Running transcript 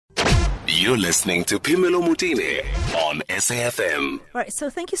You're listening to Phemelo Motene on SAFM. All right, so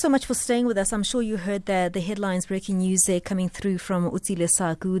thank you so much for staying with us. I'm sure you heard the headlines, breaking news there coming through from Utsile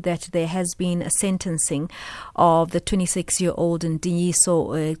Saku that there has been a sentencing of the 26-year-old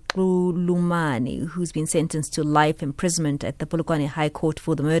Ntiyiso Xilumane, who's been sentenced to life imprisonment at the Polokwane High Court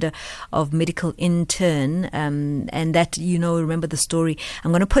for the murder of medical intern. And that, remember the story.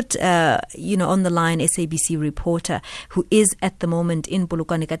 I'm going to put, on the line SABC reporter who is at the moment in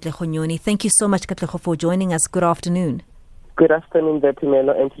Polokwane, KATLEGO NYONI. Thank you so much, KATLEGO, for joining us. Good afternoon. Good afternoon,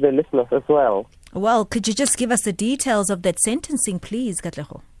 Phemelo, and to the listeners as well. Well, could you just give us the details of that sentencing, please,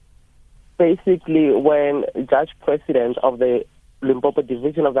 KATLEGO? Basically, when Judge President of the Limpopo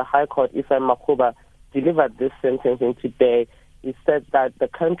Division of the High Court, Isam Makuba, delivered this sentencing today, he said that the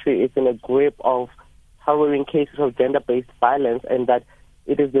country is in a grip of harrowing cases of gender-based violence and that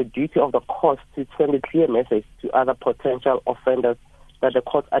it is the duty of the courts to send a clear message to other potential offenders that the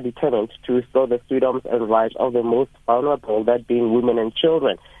courts are determined to restore the freedoms and rights of the most vulnerable, that being women and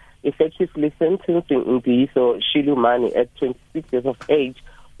children. Effectively sentencing Ntiyiso Xilumane at 26 years of age.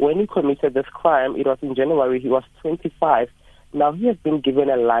 When he committed this crime, it was in January, he was 25. Now he has been given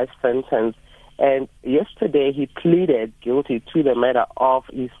a life sentence. And yesterday he pleaded guilty to the murder of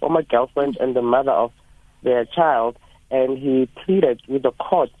his former girlfriend and the mother of their child. And he pleaded with the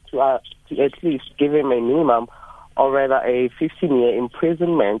court to at least give him a minimum, or rather a 15-year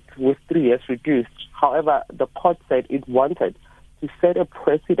imprisonment with 3 years reduced. However, the court said it wanted to set a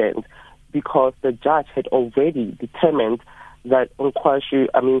precedent because the judge had already determined that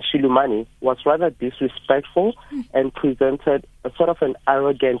Xilumane was rather disrespectful and presented a sort of an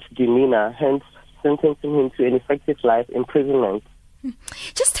arrogant demeanor, hence sentencing him to an effective life imprisonment.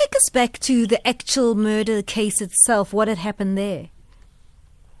 Just take us back to the actual murder case itself. What had happened there?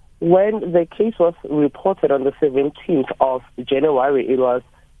 When the case was reported on the 17th of January, it was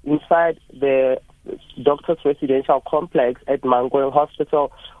inside the doctor's residential complex at Mangweng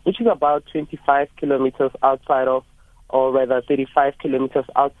Hospital, which is about 25 kilometers outside of, or rather 35 kilometers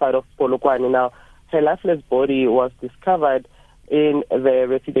outside of Polokwane. Now, her lifeless body was discovered in her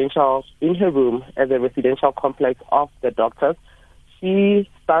room at the residential complex of the doctors. She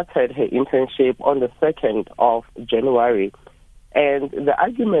started her internship on the 2nd of January. And the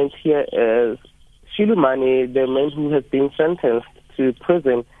argument here is Xilumane, the man who has been sentenced to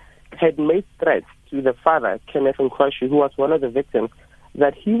prison, had made threats to the father, Nkwashu, who was one of the victims,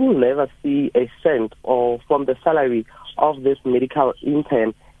 that he will never see a cent or from the salary of this medical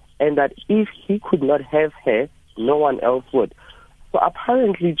intern, and that if he could not have her, no one else would. So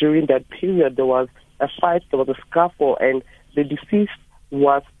apparently during that period there was a fight, there was a scuffle, and the deceased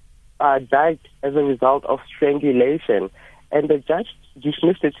was died as a result of strangulation. And the judge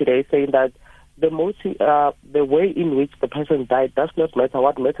dismissed it today, saying that the way in which the person died does not matter.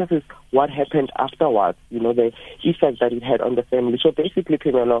 What matters is what happened afterwards, the effect that it had on the family. So basically,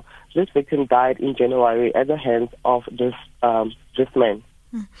 Phemelo, this victim died in January at the hands of this man.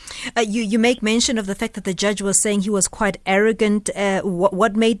 You make mention of the fact that the judge was saying he was quite arrogant.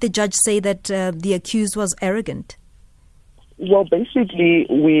 What made the judge say that the accused was arrogant? Well, basically,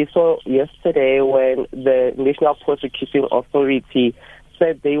 we saw yesterday when the National Prosecuting Authority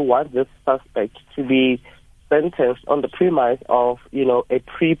said they want this suspect to be sentenced on the premise of, a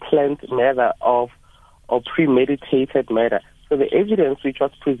pre-planned murder or premeditated murder. So the evidence which was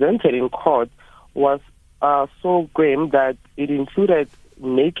presented in court was so grim that it included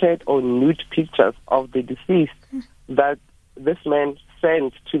naked or nude pictures of the deceased that this man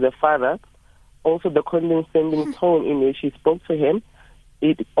sent to the father. Also, the condescending tone in which he spoke to him,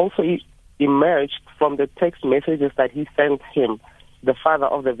 it also emerged from the text messages that he sent him, the father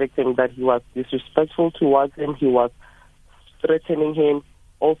of the victim, that he was disrespectful towards him, he was threatening him,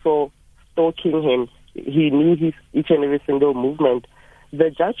 also stalking him. He knew his each and every single movement. The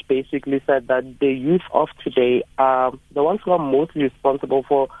judge basically said that the youth of today are the ones who are mostly responsible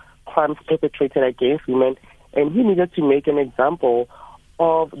for crimes perpetrated against women, and he needed to make an example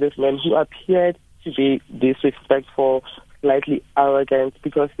of this man who appeared to be disrespectful, slightly arrogant,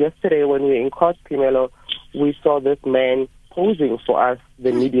 because yesterday when we were in court, Phemelo, we saw this man posing for us,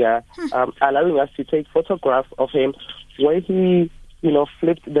 the media, allowing us to take photographs of him where he,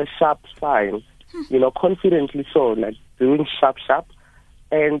 flipped the sharp sign, confidently so, like doing sharp.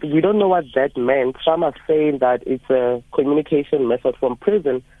 And we don't know what that meant. Some are saying that it's a communication method from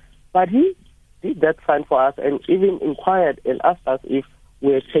prison, but he did that sign for us and even inquired and asked us if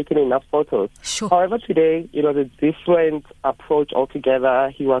we're taking enough photos. Sure. However, today, the different approach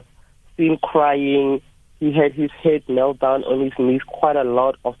altogether. He was seen crying. He had his head knelt down on his knees quite a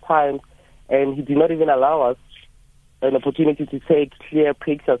lot of times, and he did not even allow us an opportunity to take clear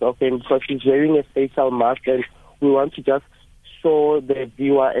pictures of him because he's wearing a facial mask, and we want to just show the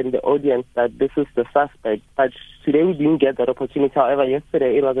viewer and the audience that this is the suspect. But today we didn't get that opportunity. However,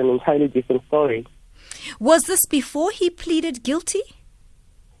 yesterday it was an entirely different story. Was this before he pleaded guilty?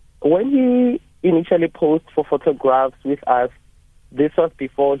 When he initially posed for photographs with us, this was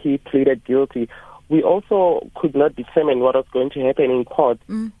before he pleaded guilty. We also could not determine what was going to happen in court.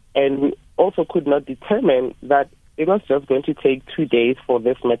 And we also could not determine that it was just going to take 2 days for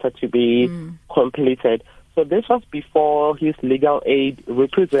this matter to be completed. So this was before his legal aid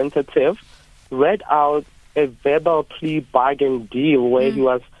representative read out a verbal plea bargain deal where he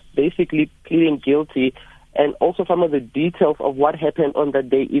was basically pleading guilty, and also some of the details of what happened on that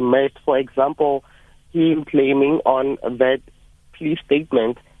day emerged. For example, he claiming on that plea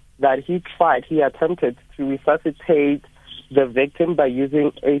statement that he attempted to resuscitate the victim by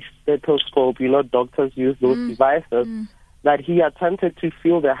using a stethoscope. You know, doctors use those devices. That he attempted to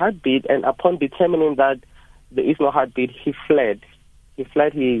feel the heartbeat, and upon determining that there is no heartbeat, he fled. He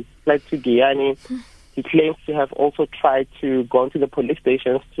fled to Guyane. He claims to have also tried to go into the police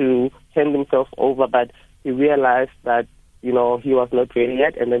stations to hand himself over, but he realized that, you know, he was not ready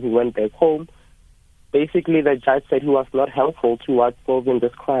yet, and then he went back home. Basically, the judge said he was not helpful towards solving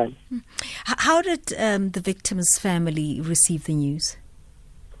this crime. How did the victim's family receive the news?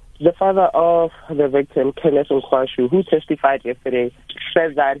 The father of the victim, Ntiyiso Xilumane, who testified yesterday,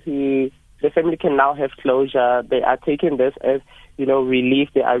 said that the family can now have closure. They are taking this as, you know, relief.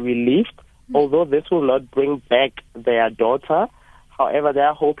 They are relieved, although this will not bring back their daughter. However, they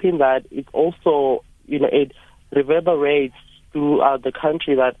are hoping that it also, you know, it reverberates throughout the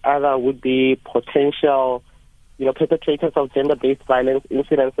country, that other would-be potential, you know, perpetrators of gender-based violence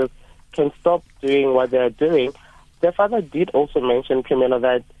incidences can stop doing what they are doing. Their father did also mention, Camilla,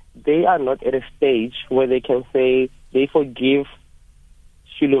 that they are not at a stage where they can say they forgive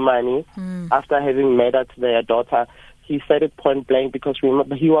Xilumane after having murdered their daughter. He said it point blank because,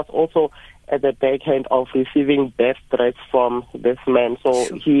 remember, he was also at the back end of receiving death threats from this man.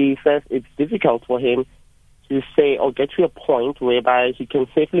 So he says it's difficult for him to say or get to a point whereby he can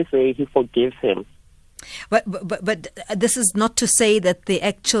safely say he forgives him. But this is not to say that the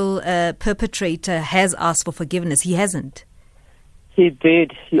actual perpetrator has asked for forgiveness. He hasn't. He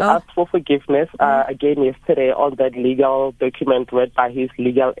did. He asked for forgiveness again yesterday on that legal document read by his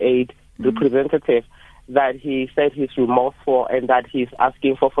legal aid representative, that he said he's remorseful and that he's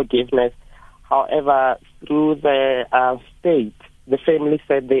asking for forgiveness. However, through the state, the family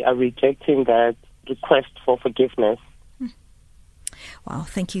said they are rejecting that request for forgiveness. Wow,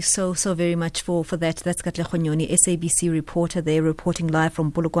 thank you so very much for that. That's KATLEGO NYONI, SABC reporter there, reporting live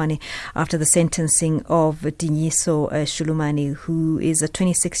from Polokwane after the sentencing of Ntiyiso Xilumane, who is a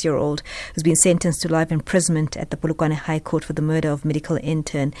 26-year-old who's been sentenced to life imprisonment at the Polokwane High Court for the murder of medical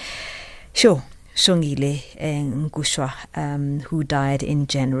intern Shongile Nkwashu, who died in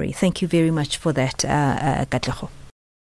January. Thank you very much for that, KATLEGO.